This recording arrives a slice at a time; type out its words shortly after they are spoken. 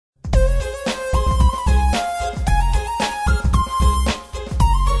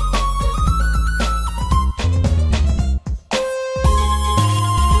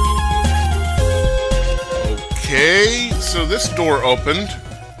this door opened.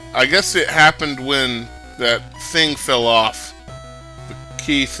 I guess it happened when that thing fell off. The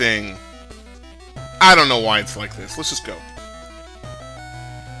key thing. I don't know why it's like this. Let's just go.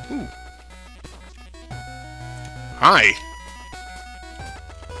 Ooh. Hi.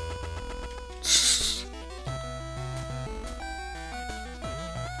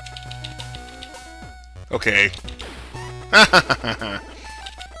 Okay.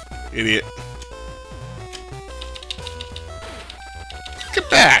 Idiot. Get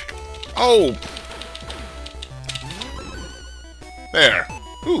back! Oh! There.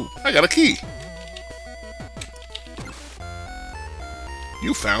 Ooh, I got a key.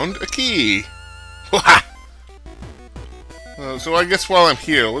 You found a key. So I guess while I'm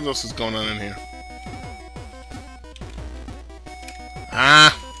here, what else is going on in here?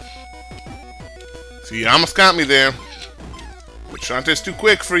 Ah! See, you almost got me there. But Shantae's too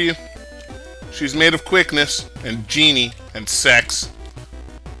quick for you. She's made of quickness, and genie, and sex.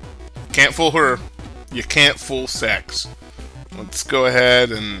 Can't fool her. You can't fool sex. Let's go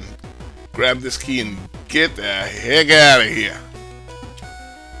ahead and grab this key and get the heck out of here.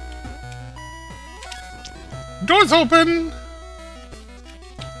 Door's open!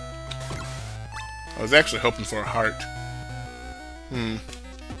 I was actually hoping for a heart.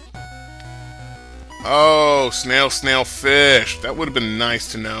 Oh, snail, snail, fish. That would have been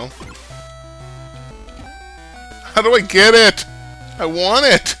nice to know. How do I get it? I want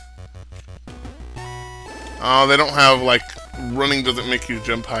it! Oh, they don't have, like, running doesn't make you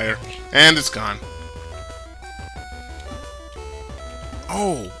jump higher. And it's gone.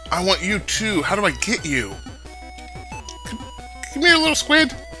 Oh, I want you too. How do I get you? Come here, little squid.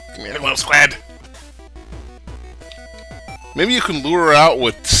 Come here, little squid. Maybe you can lure her out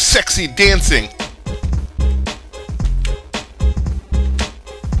with sexy dancing.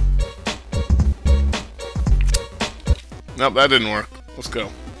 Nope, that didn't work. Let's go.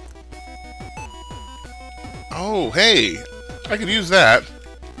 Oh, hey! I could use that.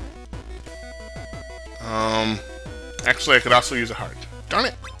 Actually, I could also use a heart. Darn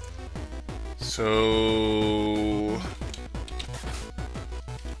it! So...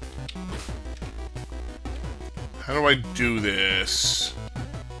 how do I do this?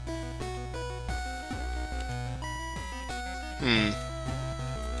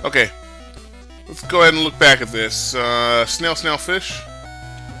 Okay. Let's go ahead and look back at this. Snail, snail, fish.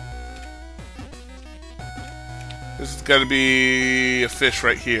 This has got to be a fish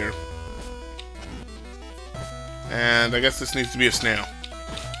right here. And I guess this needs to be a snail.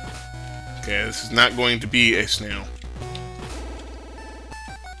 Okay, this is not going to be a snail.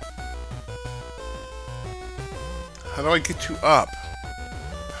 How do I get you up?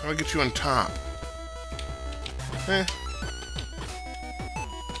 How do I get you on top?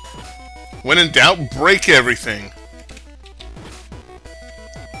 When in doubt, break everything.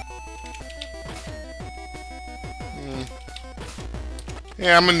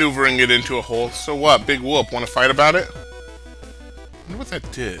 Yeah, I'm maneuvering it into a hole. So what? Big whoop. Want to fight about it? I wonder what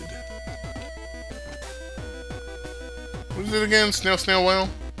that did. What is it again? Snail, snail, whale?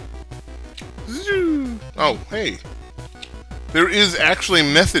 Oh, hey. There is actually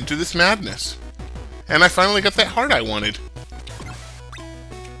a method to this madness. And I finally got that heart I wanted.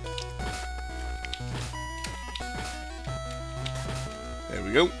 There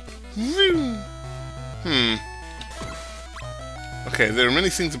we go. Okay, there are many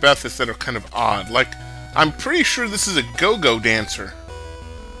things about this that are kind of odd. Like, I'm pretty sure this is a go-go dancer.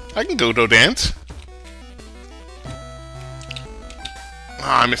 I can go-go dance.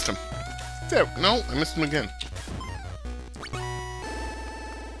 Ah, I missed him. There, no, I missed him again.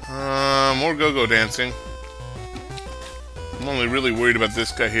 More go-go dancing. I'm only really worried about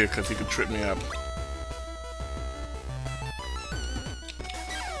this guy here because he could trip me up.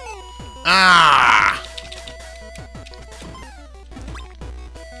 Ah!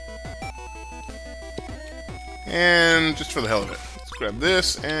 And just for the hell of it, let's grab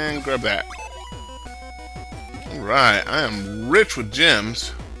this and grab that. Alright, I am rich with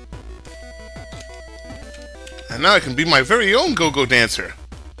gems. And now I can be my very own go-go dancer.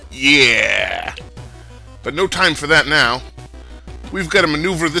 Yeah! But no time for that now. We've got to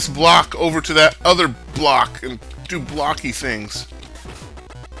maneuver this block over to that other block and do blocky things.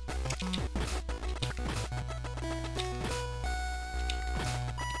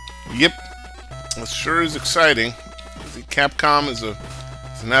 Yep. This sure is exciting. Capcom is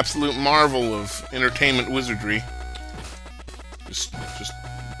an absolute marvel of entertainment wizardry. Just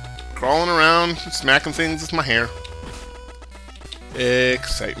crawling around, smacking things with my hair.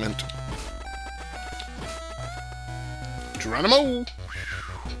 Excitement. Geronimo!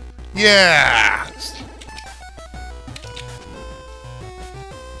 Yeah!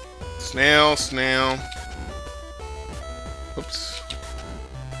 Snail, snail. Oops.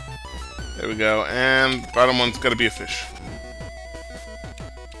 There we go. And the bottom one's gotta be a fish.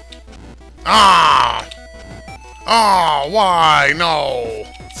 Ah! Oh, why? No!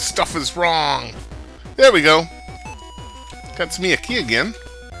 Stuff is wrong. There we go. Got me a key again.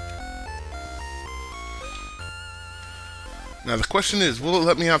 Now the question is, will it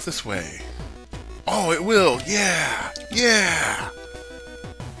let me out this way? Oh, it will! Yeah! Yeah!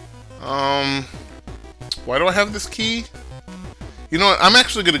 Why do I have this key? You know what? I'm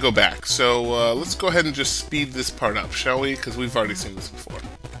actually going to go back. So, let's go ahead and just speed this part up, shall we? Because we've already seen this before.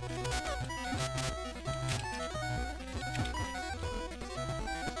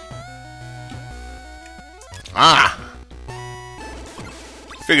 Ah!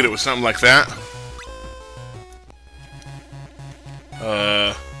 Figured it was something like that.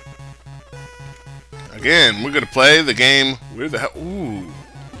 Again, we're gonna play the game. Where the hell? Ooh.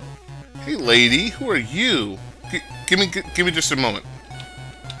 Hey, lady, who are you? Give me just a moment.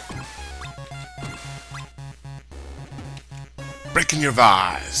 Breaking your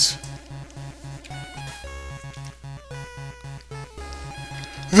vase.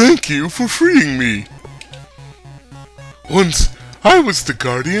 Thank you for freeing me. Once I was the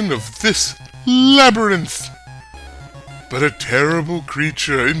guardian of this labyrinth, but a terrible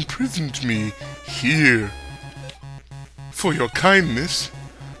creature imprisoned me here. For your kindness,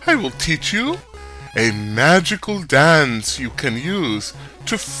 I will teach you a magical dance you can use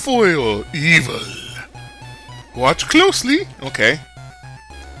to foil evil. Watch closely. Okay.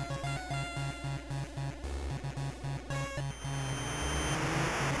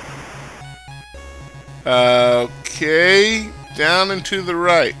 Okay. Down and to the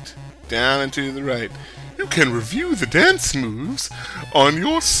right. Down and to the right. You can review the dance moves on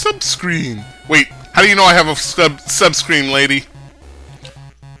your subscreen. Wait, how do you know I have a subscreen, lady?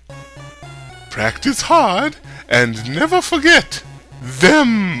 Practice hard and never forget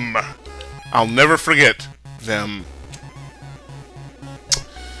them. I'll never forget them.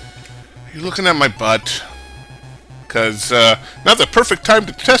 You're looking at my butt. 'Cause, now's the perfect time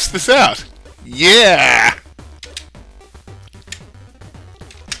to test this out. Yeah!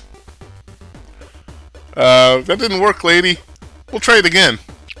 That didn't work, lady. We'll try it again.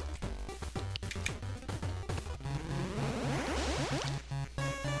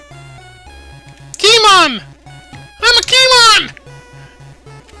 Key-Mon! I'm a Key-Mon!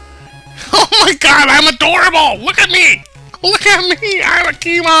 Oh my god, I'm adorable! Look at me! Look at me! I'm a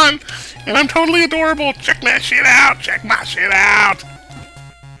Key-Mon! And I'm totally adorable! Check my shit out! Check my shit out!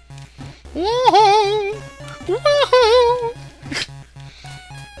 Woohoo! Woohoo!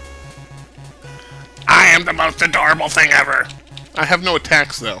 I am the most adorable thing ever! I have no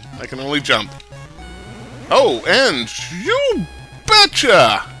attacks, though. I can only jump. Oh, and you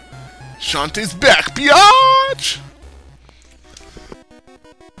betcha! Shantae's back, biatch!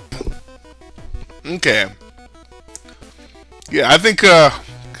 Okay. Yeah, I think, God,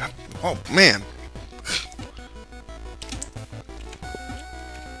 oh, man.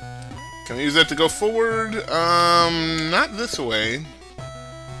 Can I use that to go forward? Not this way.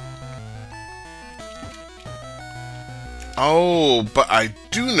 Oh, but I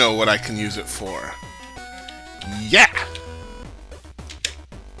do know what I can use it for. Yeah!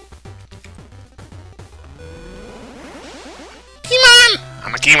 Key-Mon!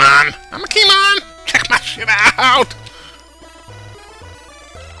 I'm a Key-Mon! I'm a Key-Mon! Check my shit out!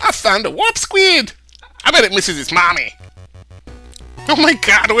 I found a warp squid! I bet it misses its mommy. Oh my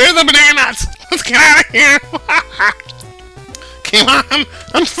god, where are the bananas? Let's get out of here! Key-Mon!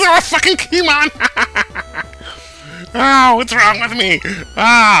 I'm so a fucking Key-Mon! Oh, what's wrong with me?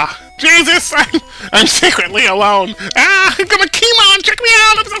 Ah, Jesus, I'm secretly alone. Ah, I'm a Key-Mon, check me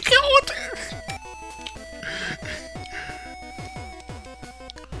out, I'm so cute.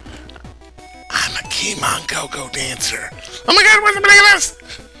 I'm a Key-Mon go-go dancer. Oh my god, where's the bananas?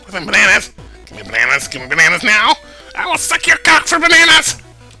 Where's the bananas? Give me bananas now. I will suck your cock for bananas.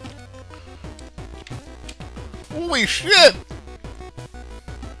 Holy shit.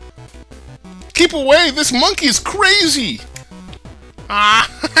 Keep away! This monkey's crazy! Ah!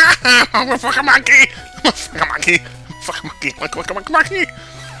 I'm a fucking monkey! I'm a fucking monkey! I'm a fucking monkey! Fucking monkey!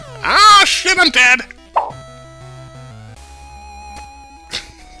 Ah, shit, I'm dead!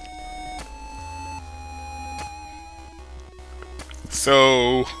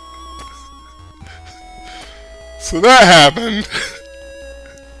 So that happened.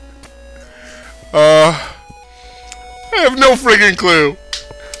 I have no friggin' clue.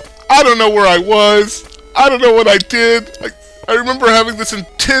 I don't know where I was. I don't know what I did. I remember having this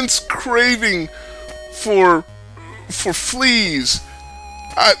intense craving for fleas.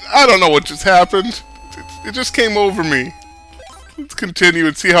 I don't know what just happened. It just came over me. Let's continue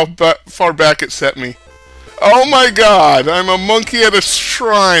and see how far back it set me. Oh my god, I'm a monkey at a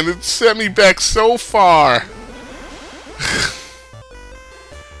shrine. It set me back so far.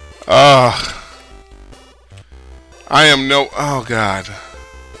 I am no... Oh god.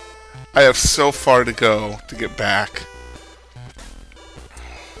 I have so far to go to get back.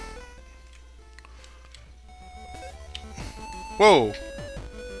 Whoa.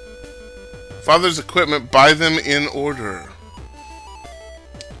 Father's equipment, buy them in order.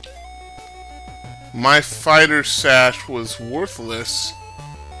 My fighter sash was worthless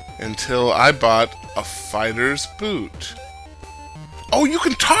until I bought a fighter's boot. Oh, you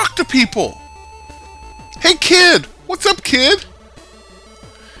can talk to people! Hey kid! What's up, kid?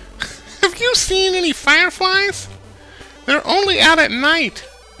 Have you seen any fireflies? They're only out at night.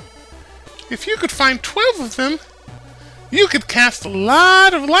 If you could find 12 of them, you could cast a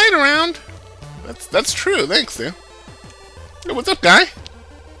lot of light around. That's true, thanks, Sam. Hey, what's up, guy?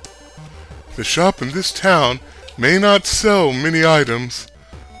 The shop in this town may not sell many items,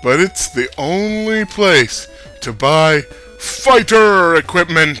 but it's the only place to buy fighter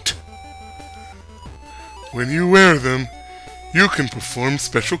equipment. When you wear them, you can perform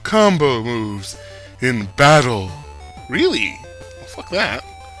special combo moves in battle. Really? Well, fuck that.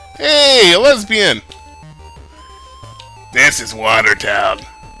 Hey, a lesbian! This is Watertown.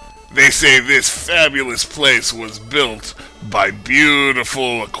 They say this fabulous place was built by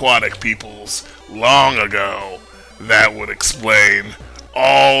beautiful aquatic peoples long ago. That would explain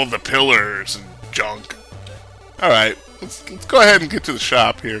all the pillars and junk. Alright, let's go ahead and get to the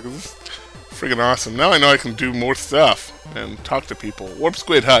shop here, because this is friggin' awesome. Now I know I can do more stuff and talk to people. Warp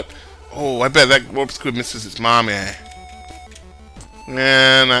Squid Hut. Oh, I bet that Warp Squid misses its mommy.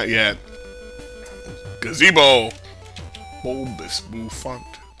 Nah, not yet. Gazebo. Bulbous Bouffant.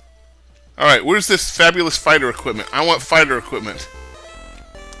 Alright, where's this fabulous fighter equipment? I want fighter equipment.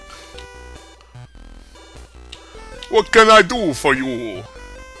 What can I do for you?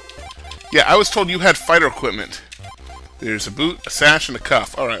 Yeah, I was told you had fighter equipment. There's a boot, a sash, and a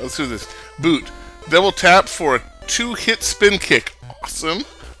cuff. Alright, let's do this. Boot. Double tap for a 2-hit spin kick. Awesome.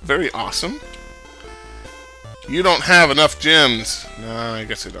 Very awesome. You don't have enough gems. No, I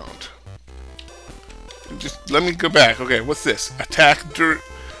guess I don't. Just let me go back. Okay, what's this? Attack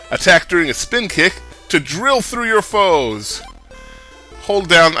during a spin kick to drill through your foes. Hold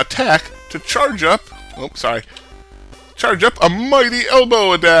down attack to charge up. Oh, sorry. Charge up a mighty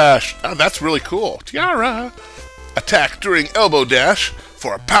elbow dash. Oh, that's really cool. Tiara. Attack during elbow dash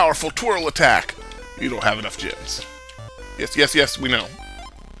for a powerful twirl attack. You don't have enough gems. Yes, yes, yes, we know.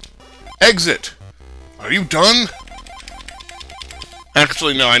 Exit. Are you done?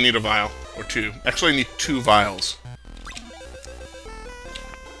 Actually, no, I need a vial. Or 2. Actually, I need 2 vials.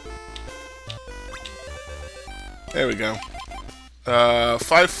 There we go. 5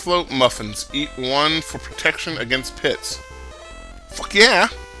 float muffins. Eat 1 for protection against pits. Fuck yeah!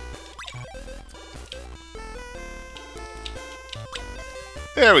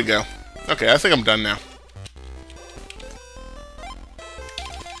 There we go. Okay, I think I'm done now.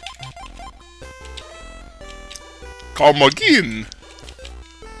 Come again!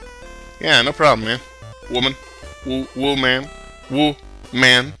 Yeah, no problem, man. Woman. Woo man. Woo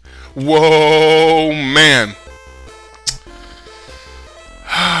man. Whoa man.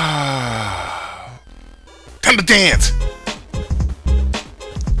 Time to dance!